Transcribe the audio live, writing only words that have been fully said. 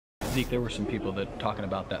Zeke, there were some people that talking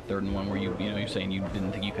about that 3rd and 1 where you're saying you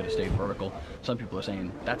didn't think you could have stayed vertical. Some people are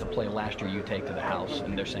saying that's a play last year you take to the house,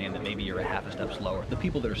 and they're saying that maybe you're a half a step slower. The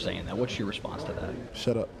people that are saying that, what's your response to that?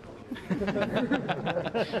 Shut up.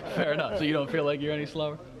 Fair enough. So you don't feel like you're any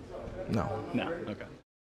slower? No. No. Okay.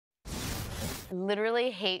 Literally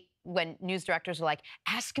hate when news directors are like,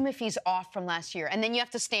 ask him if he's off from last year. And then you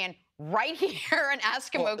have to stand right here and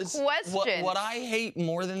ask him a question. What I hate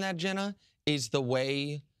more than that, Jenna, is the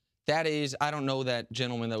way that is. I don't know that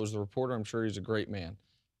gentleman that was the reporter. I'm sure he's a great man.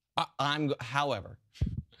 However,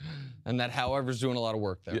 and that however's doing a lot of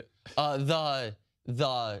work there. Yeah.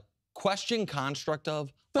 The question construct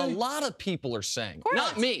of a lot of people are saying,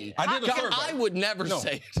 not me. I did a survey. I would never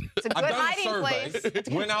say it. It's a good hiding place.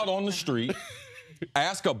 Went out on the street,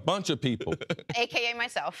 asked a bunch of people. AKA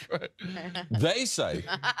myself. They say,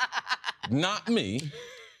 not me,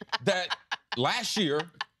 that last year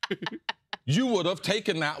you would have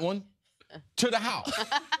taken that one to the house.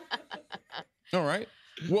 All right.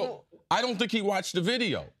 Well, I don't think he watched the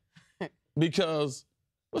video because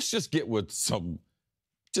let's just get with some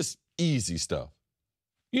just easy stuff.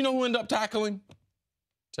 You know who ended up tackling?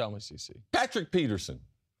 Tell me, CC. Patrick Peterson,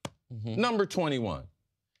 number 21.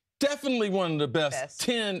 Definitely one of the best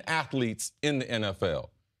 10 athletes in the NFL.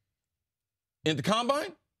 In the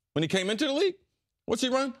combine, when he came into the league, what's he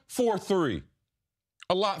run? 4.3.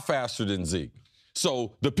 A lot faster than Zeke.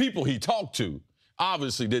 So the people he talked to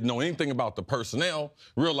obviously didn't know anything about the personnel,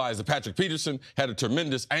 realized that Patrick Peterson had a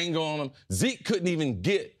tremendous angle on him. Zeke couldn't even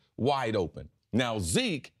get wide open. Now,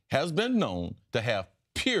 Zeke has been known to have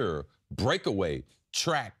pure breakaway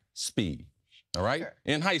track speed, all right? Sure.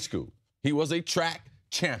 In high school, he was a track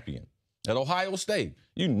champion. At Ohio State,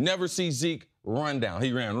 you never see Zeke run down.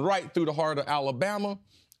 He ran right through the heart of Alabama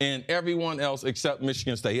and everyone else except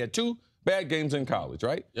Michigan State. He had 2 bad games in college,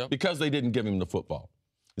 right? Yep. Because they didn't give him the football.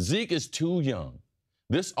 Zeke is too young.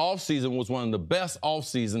 This offseason was one of the best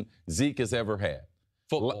offseasons Zeke has ever had.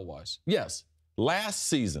 Football-wise. Yes. Last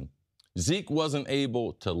season, Zeke wasn't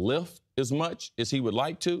able to lift as much as he would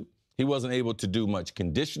like to. He wasn't able to do much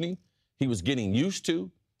conditioning. He was getting used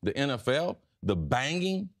to the NFL, the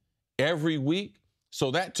banging every week.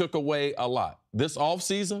 So that took away a lot. This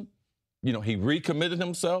offseason, he recommitted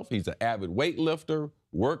himself. He's an avid weightlifter,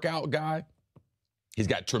 workout guy. He's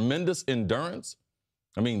got tremendous endurance.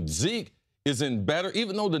 I mean, Zeke is in better,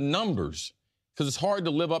 even though the numbers, because it's hard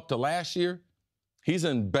to live up to last year, he's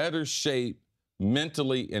in better shape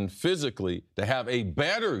mentally and physically to have a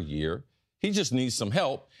better year. He just needs some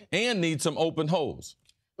help and needs some open holes.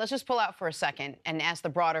 Let's just pull out for a second and ask the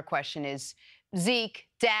broader question is, Zeke,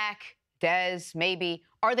 Dak, Dez, maybe,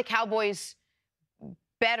 are the Cowboys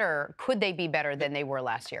better? Could they be better than they were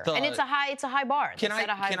last year? And it's a high bar. I'm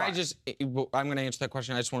going to answer that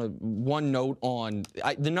question. I just want one note on,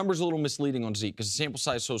 the number's a little misleading on Zeke because the sample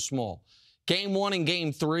size is so small. Game 1 and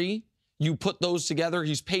Game 3, you put those together,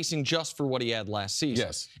 he's pacing just for what he had last season.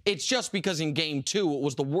 Yes. It's just because in Game 2, it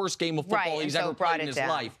was the worst game of football he's ever played in his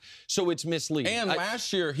life. So it's misleading. And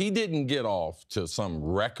last year, he didn't get off to some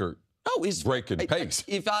record-breaking pace.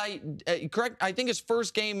 If correct, I think his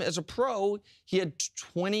first game as a pro, he had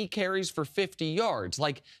 20 carries for 50 yards.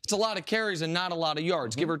 Like, it's a lot of carries and not a lot of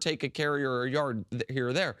yards, give or take a carry or a yard here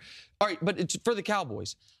or there. All right, but it's for the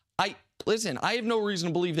Cowboys. Listen, I have no reason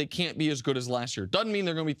to believe they can't be as good as last year. Doesn't mean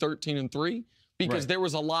they're going to be 13-3 because there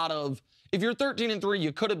was a lot of, if you're 13-3,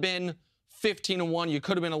 you could have been 15-1, you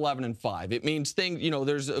could have been 11-5. It means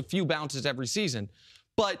there's a few bounces every season.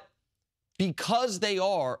 But because they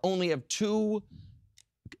only have 2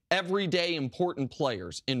 everyday important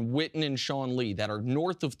players in Witten and Sean Lee that are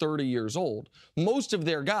north of 30 years old, most of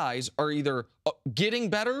their guys are either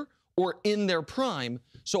getting better or in their prime.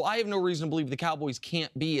 So I have no reason to believe the Cowboys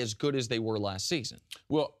can't be as good as they were last season.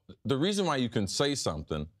 Well, the reason why you can say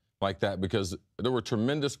something like that, because there were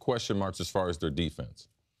tremendous question marks as far as their defense.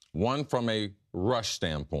 One from a rush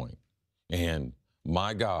standpoint. And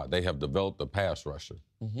my God, they have developed a pass rusher.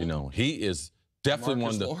 He is definitely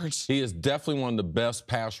one of the best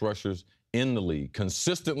pass rushers in the league,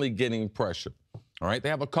 consistently getting pressure. All right. They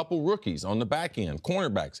have a couple rookies on the back end,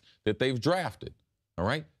 cornerbacks that they've drafted. All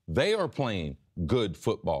right. They are playing good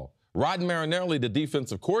football. Rod Marinelli, the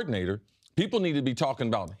defensive coordinator, people need to be talking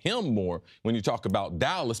about him more when you talk about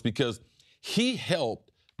Dallas because he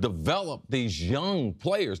helped develop these young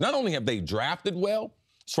players. Not only have they drafted well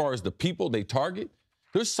as far as the people they target,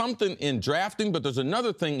 there's something in drafting, but there's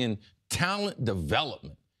another thing in talent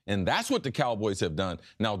development. And that's what the Cowboys have done.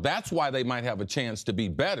 Now, that's why they might have a chance to be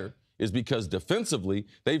better, is because defensively,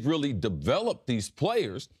 they've really developed these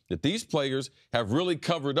players, that these players have really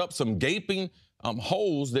covered up some gaping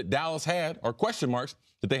holes that Dallas had, or question marks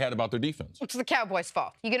that they had about their defense. It's the Cowboys'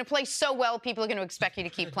 fault. You're going to play so well, people are going to expect you to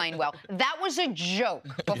keep playing well. That was a joke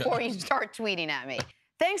before you start tweeting at me.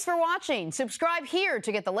 Thanks for watching. Subscribe here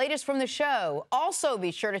to get the latest from the show. Also,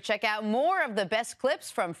 be sure to check out more of the best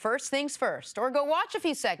clips from First Things First, or go watch a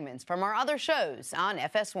few segments from our other shows on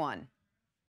FS1.